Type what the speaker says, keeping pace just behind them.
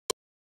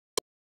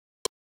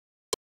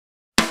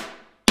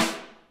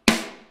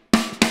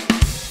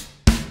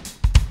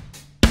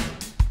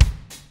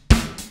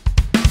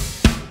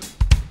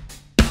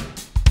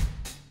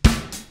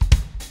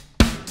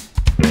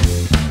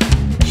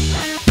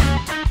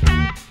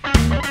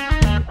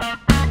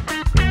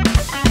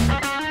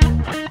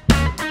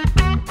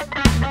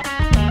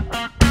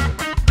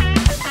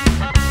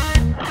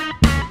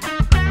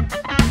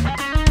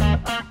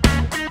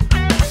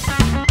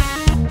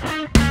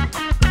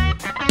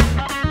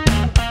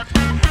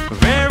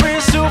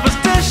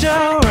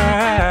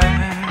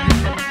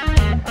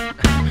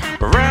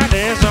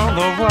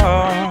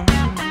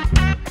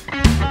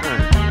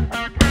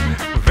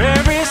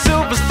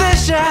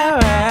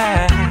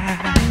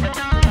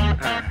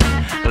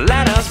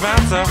was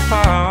about to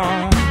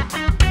fall.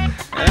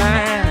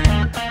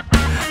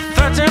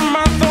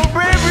 13-month-old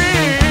baby,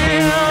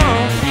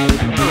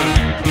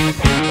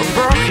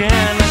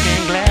 broken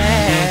looking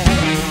glass.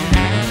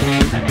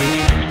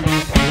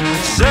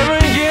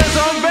 7 years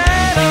of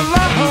bed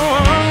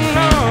alone,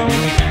 no.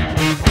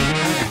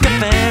 Good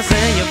things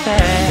in your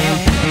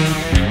past.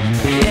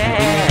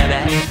 Yeah,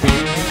 that.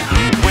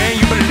 When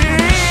you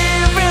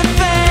believe in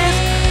things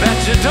that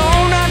you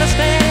don't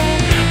understand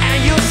and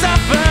you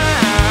suffer,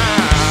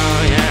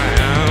 yeah.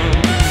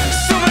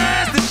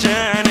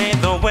 Superstition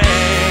ain't the way.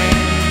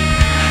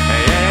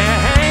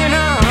 Yeah,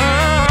 no,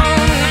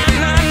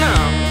 no, no.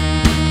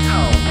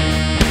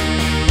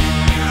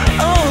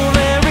 Oh,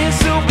 very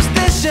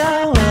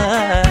superstition.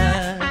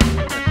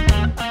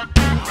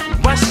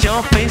 Wash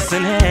your face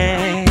and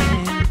hands.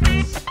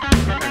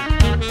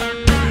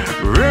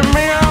 Rid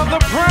me of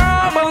the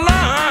problem.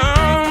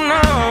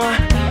 No,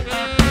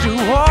 do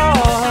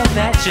all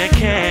that you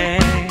can.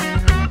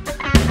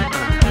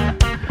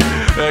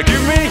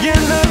 Give me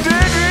in the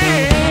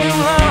dream,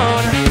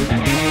 Lord.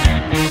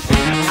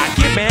 I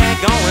keep it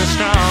going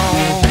strong.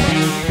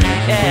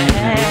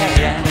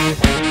 Yeah, yeah.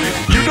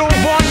 You don't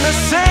want to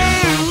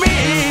save me,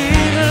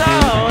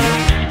 Lord.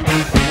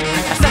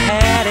 As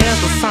sad as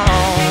the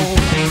song.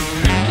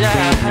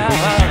 Yeah,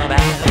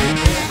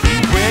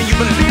 when you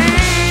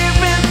believe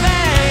in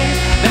things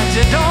that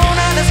you don't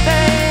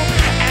understand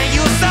and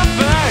you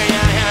suffer,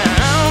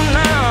 yeah,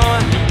 no.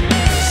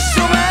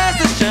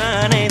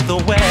 Superstition ain't the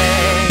way.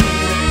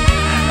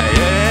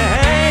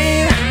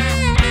 Yeah,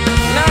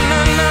 no, no,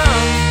 no.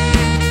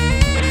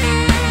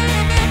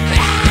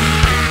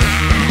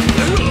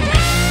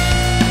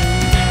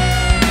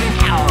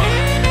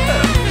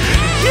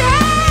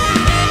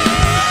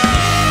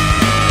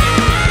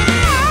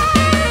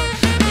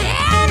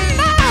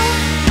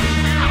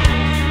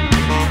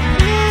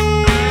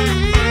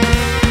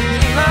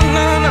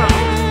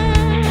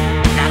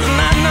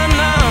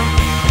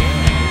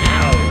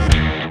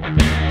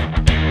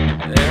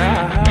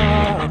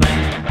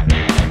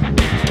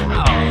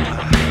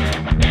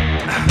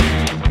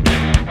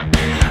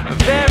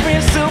 Very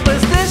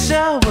superstitious,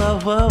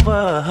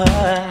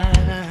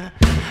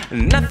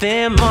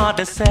 nothing more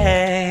to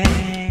say.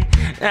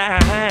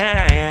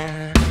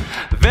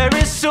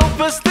 Very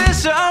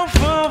superstitious,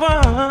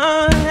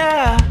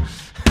 yeah.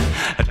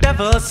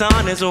 Devil's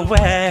on his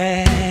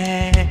way.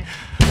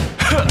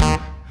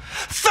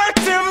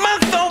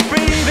 13-month-old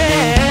baby,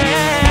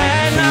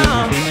 no.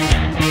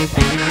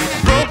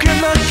 Broken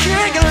the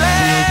king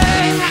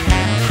leg.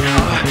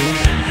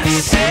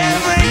 7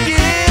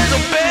 years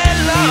of bad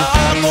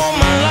luck, oh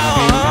my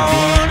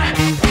Lord.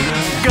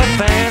 Good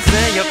things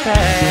in your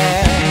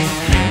past.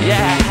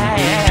 Yeah,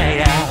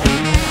 yeah, yeah.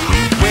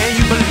 When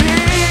you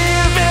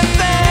believe in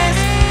things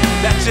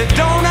that you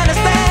don't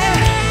understand.